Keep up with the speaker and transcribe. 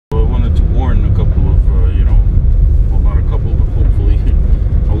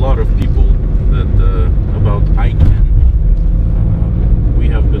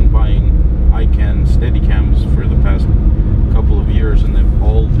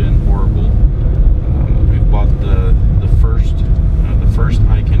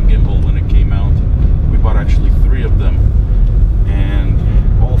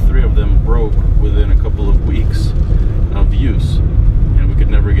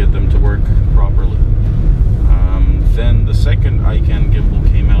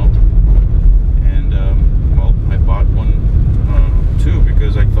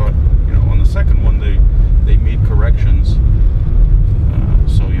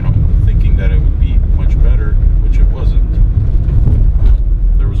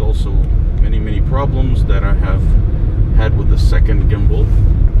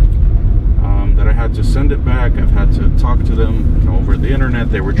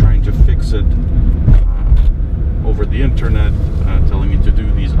they were trying to fix it over the internet, telling me to do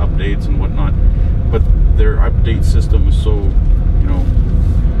these updates and whatnot. But their update system is so, you know,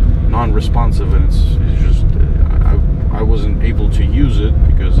 non-responsive, and it's just I wasn't able to use it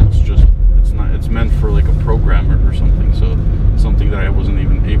because it's meant for like a programmer or something. So something that I wasn't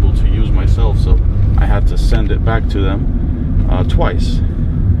even able to use myself. So I had to send it back to them twice,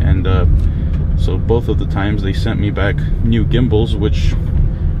 and so both of the times they sent me back new gimbals, which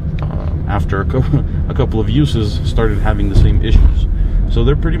after a couple of uses started having the same issues. So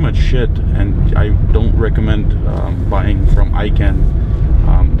they're pretty much shit, and I don't recommend buying from Ikan.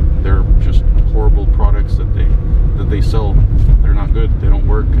 They're just horrible products that they sell. They're not good, they don't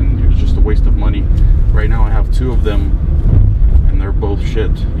work, and it's just a waste of money. Right now I have two of them, and they're both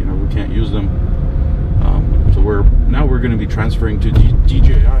shit. You know, we can't use them. So we're going to be transferring to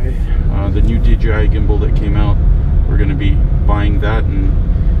DJI, the new DJI gimbal that came out. We're going to be buying that, and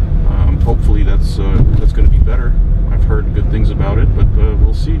hopefully that's going to be better. I've heard good things about it, but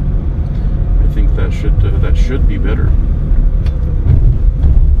we'll see. I think that should be better.